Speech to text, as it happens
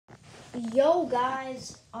Yo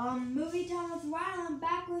guys, Movie Time with Ryan. I'm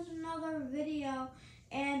back with another video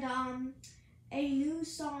and a new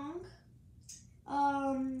song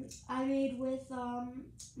I made with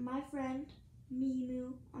my friend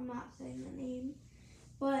Mimu. I'm not saying the name,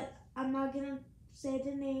 but I'm not gonna say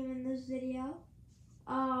the name in this video.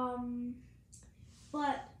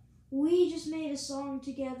 But we just made a song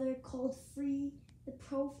together called Free. The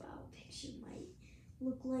profile picture might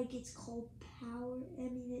look like it's called Power. I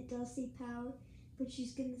mean, it does say Power, but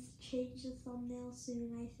she's gonna change the thumbnail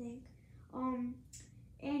soon, I think.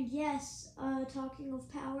 And yes, talking of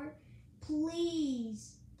Power,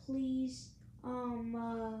 please,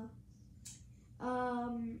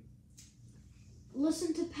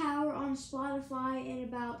 listen to Power on Spotify in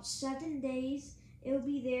about 7 days. It'll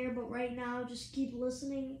be there, but right now, just keep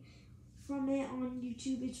listening from it on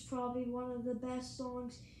YouTube. It's probably one of the best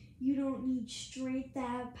songs. You don't need strength to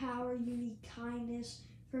have power, you need kindness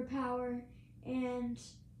for power. And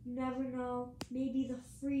you never know, maybe the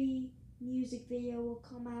Free music video will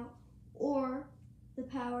come out or the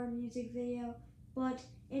Power music video. But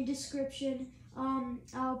in description,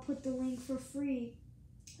 I'll put the link for Free.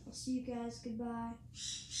 I'll see you guys. Goodbye.